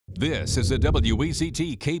This is a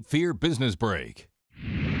WECT Cape Fear Business Break.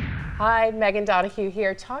 Hi, Megan Donahue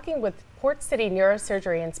here, talking with Port City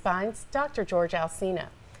Neurosurgery and Spine's Dr. George Alsina.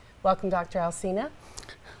 Welcome, Dr. Alsina.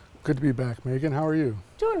 Good to be back, Megan. How are you?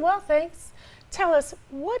 Doing well, thanks. Tell us,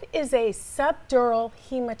 what is a subdural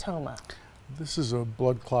hematoma? This is a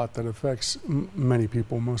blood clot that affects many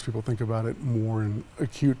people. Most people think about it more in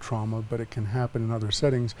acute trauma, but it can happen in other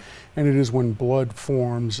settings. And it is when blood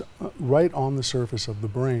forms right on the surface of the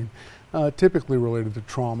brain, typically related to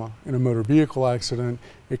trauma. In a motor vehicle accident,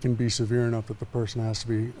 it can be severe enough that the person has to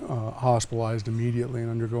be hospitalized immediately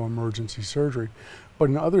and undergo emergency surgery. But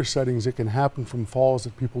in other settings, it can happen from falls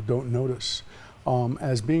that people don't notice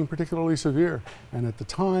as being particularly severe. And at the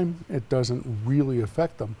time, it doesn't really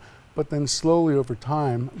affect them. But then slowly over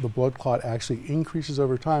time, the blood clot actually increases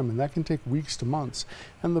over time, and that can take weeks to months.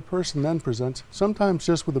 And the person then presents sometimes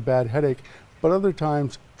just with a bad headache, but other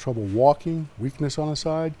times trouble walking, weakness on a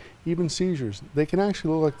side, even seizures. They can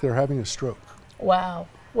actually look like they're having a stroke. Wow.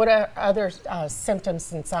 What are other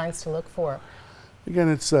symptoms and signs to look for? Again,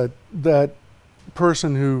 it's that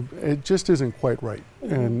person who it just isn't quite right.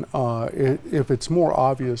 And if it's more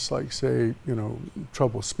obvious, like say,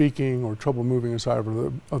 trouble speaking or trouble moving a side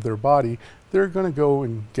of their body, they're going to go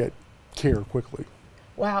and get care quickly.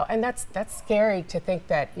 Wow, and that's scary to think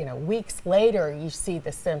that weeks later you see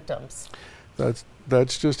the symptoms.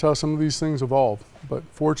 That's just how some of these things evolve. But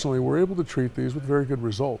fortunately, we're able to treat these with very good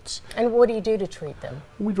results. And what do you do to treat them?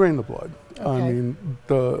 We drain the blood. Okay. I mean,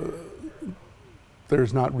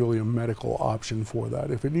 there's not really a medical option for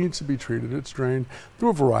that. If it needs to be treated, it's drained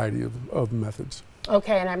through a variety of methods.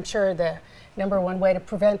 Okay, and I'm sure the #1 way to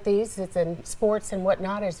prevent these is in sports and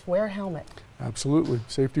whatnot is wear a helmet. Absolutely,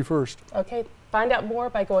 safety first. Okay, find out more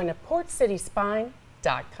by going to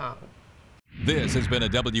portcityspine.com. This has been a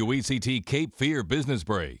WECT Cape Fear Business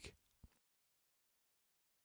Break.